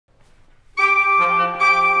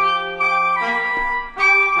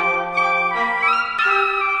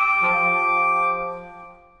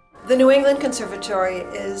New England Conservatory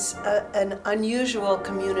is an unusual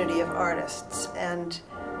community of artists, and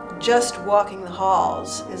just walking the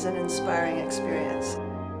halls is an inspiring experience.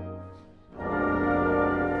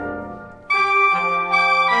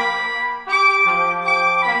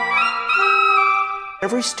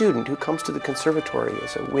 Every student who comes to the conservatory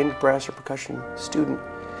as a wind, brass, or percussion student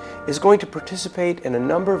is going to participate in a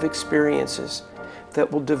number of experiences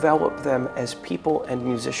that will develop them as people and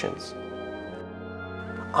musicians.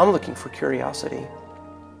 I'm looking for curiosity.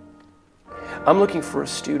 I'm looking for a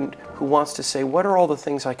student who wants to say, what are all the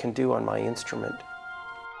things I can do on my instrument?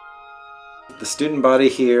 The student body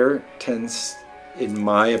here tends, in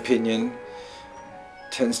my opinion,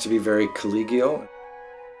 tends to be very collegial.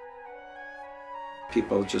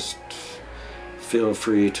 People just feel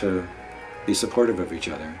free to be supportive of each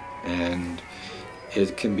other, and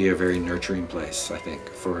it can be a very nurturing place, I think,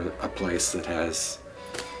 for a place that has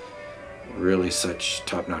really such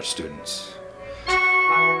top-notch students.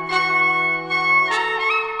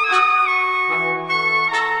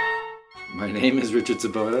 My name is Richard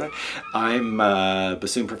Svoboda. I'm a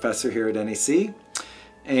bassoon professor here at NEC,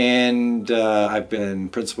 and I've been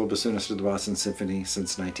principal bassoonist of the Boston Symphony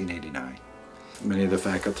since 1989. Many of the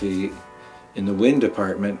faculty in the wind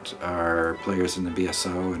department are players in the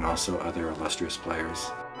BSO and also other illustrious players.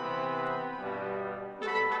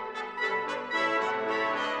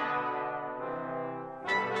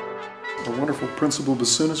 Our wonderful principal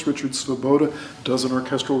bassoonist, Richard Svoboda, does an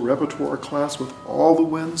orchestral repertoire class with all the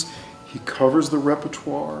winds. He covers the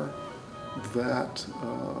repertoire that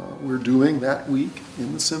we're doing that week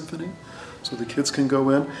in the symphony, so the kids can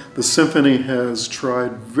go in. The symphony has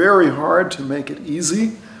tried very hard to make it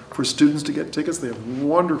easy for students to get tickets. They have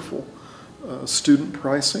wonderful student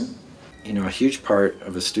pricing. You know, a huge part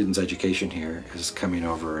of a student's education here is coming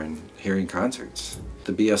over and hearing concerts.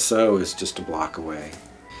 The BSO is just a block away,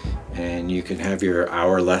 and you can have your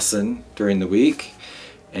hour lesson during the week,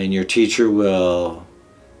 and your teacher will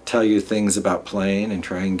tell you things about playing and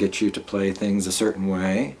try and get you to play things a certain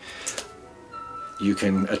way. You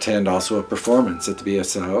can attend also a performance at the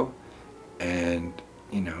BSO, and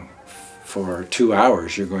you know, for 2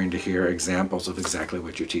 hours you're going to hear examples of exactly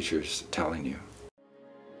what your teacher's telling you.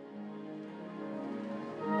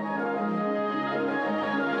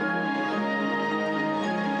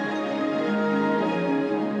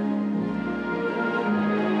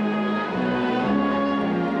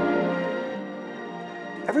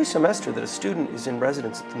 Every semester that a student is in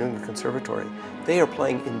residence at the New England Conservatory, they are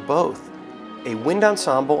playing in both a wind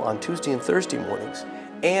ensemble on Tuesday and Thursday mornings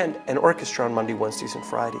and an orchestra on Monday, Wednesdays, and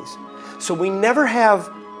Fridays. So we never have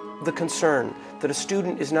the concern that a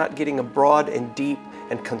student is not getting a broad and deep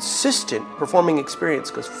and consistent performing experience,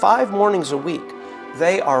 because 5 mornings a week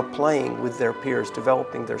they are playing with their peers,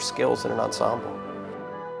 developing their skills in an ensemble.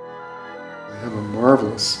 We have a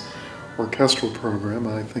marvelous orchestral program.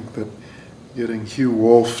 I think that getting Hugh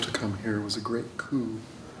Wolf to come here was a great coup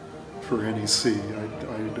for NEC.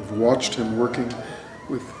 I have watched him working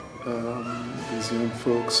with these young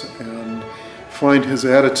folks and find his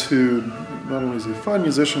attitude, not only is he a fine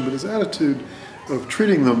musician, but his attitude of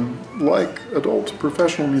treating them like adult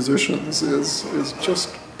professional musicians is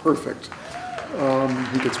just perfect.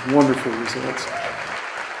 He gets wonderful results.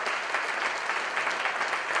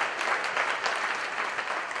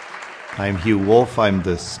 I'm Hugh Wolf. I'm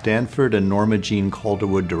the Stanford and Norma Jean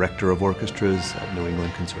Calderwood Director of Orchestras at New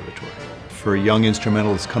England Conservatory. For young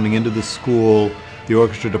instrumentalists coming into the school, the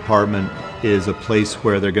orchestra department is a place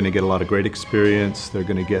where they're going to get a lot of great experience. They're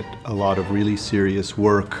going to get a lot of really serious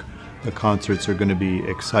work. The concerts are going to be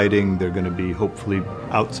exciting. They're going to be hopefully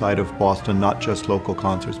outside of Boston, not just local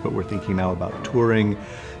concerts, but we're thinking now about touring,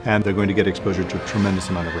 and they're going to get exposure to a tremendous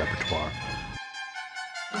amount of repertoire.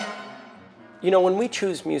 You know, when we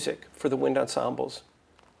choose music for the wind ensembles,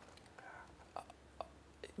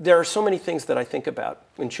 there are so many things that I think about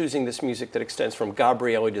when choosing this music that extends from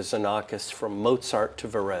Gabrieli to Xenakis, from Mozart to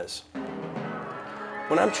Varese.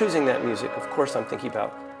 When I'm choosing that music, of course I'm thinking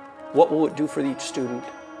about what will it do for each student,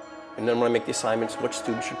 and then when I make the assignments, which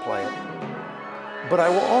student should play it. But I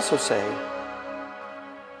will also say,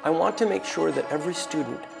 I want to make sure that every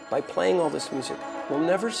student, by playing all this music, will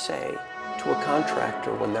never say to a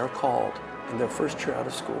contractor when they're called in their first year out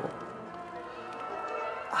of school,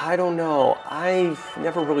 I don't know, I've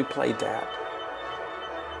never really played that.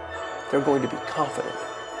 They're going to be confident.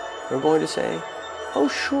 They're going to say, oh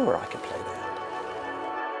sure, I can play that.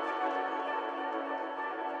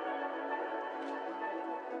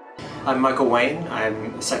 I'm Michael Wayne.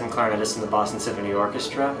 I'm a second clarinetist in the Boston Symphony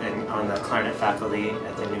Orchestra and on the clarinet faculty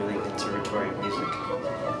at the New England Conservatory of Music.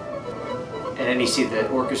 At NEC, the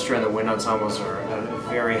orchestra and the wind ensembles are a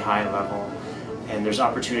very high level, and there's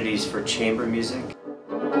opportunities for chamber music.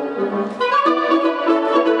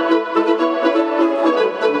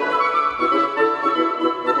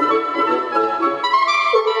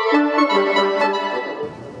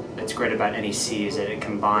 What's great about NEC is that it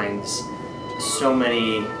combines so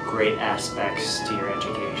many great aspects to your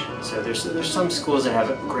education. So there's some schools that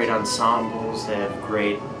have great ensembles, that have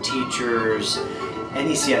great teachers.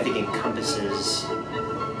 NEC, I think, encompasses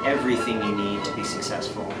everything you need to be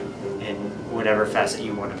successful in whatever facet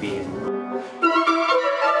you want to be in.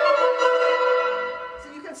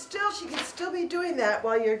 So she can still be doing that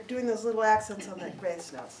while you're doing those little accents on that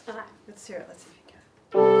grace notes. Let's hear it. Let's see if you can.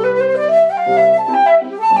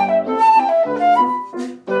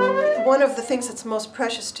 One of the things that's most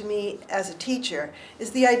precious to me as a teacher is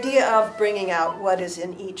the idea of bringing out what is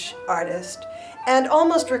in each artist and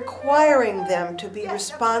almost requiring them to be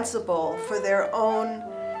responsible for their own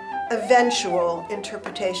eventual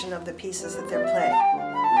interpretation of the pieces that they're playing.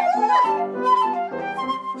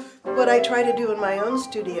 What I try to do in my own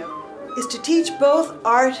studio is to teach both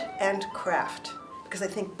art and craft, because I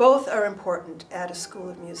think both are important at a school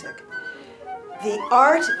of music. The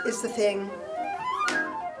art is the thing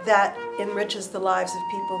that enriches the lives of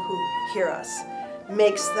people who hear us,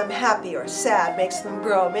 makes them happy or sad, makes them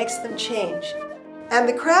grow, makes them change. And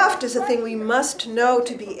the craft is a thing we must know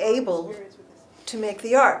to be able to make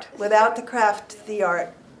the art. Without the craft, the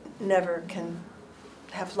art never can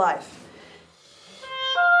have life.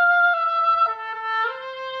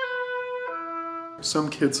 Some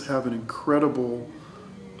kids have an incredible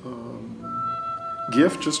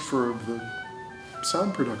gift just for the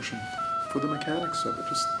sound production, for the mechanics of it.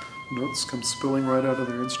 Just notes come spilling right out of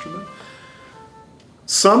their instrument.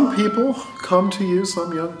 Some people come to you,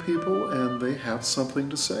 some young people, and they have something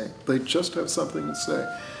to say. They just have something to say.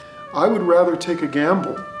 I would rather take a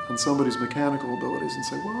gamble on somebody's mechanical abilities and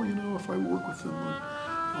say, well, you know, if I work with them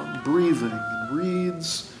on breathing and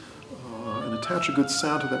reeds and attach a good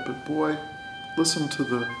sound to that, but boy, listen to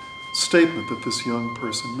the statement that this young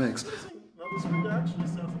person makes.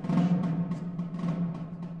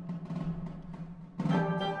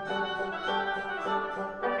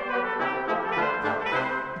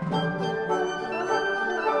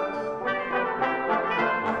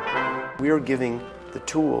 We are giving the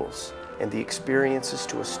tools and the experiences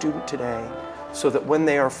to a student today so that when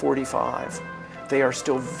they are 45, they are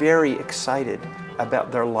still very excited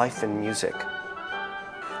about their life in music.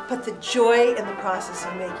 But the joy in the process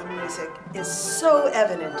of making music is so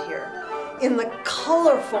evident here in the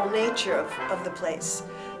colorful nature of the place,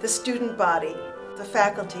 the student body, the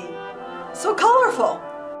faculty, so colorful.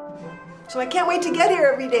 So I can't wait to get here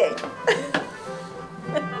every day.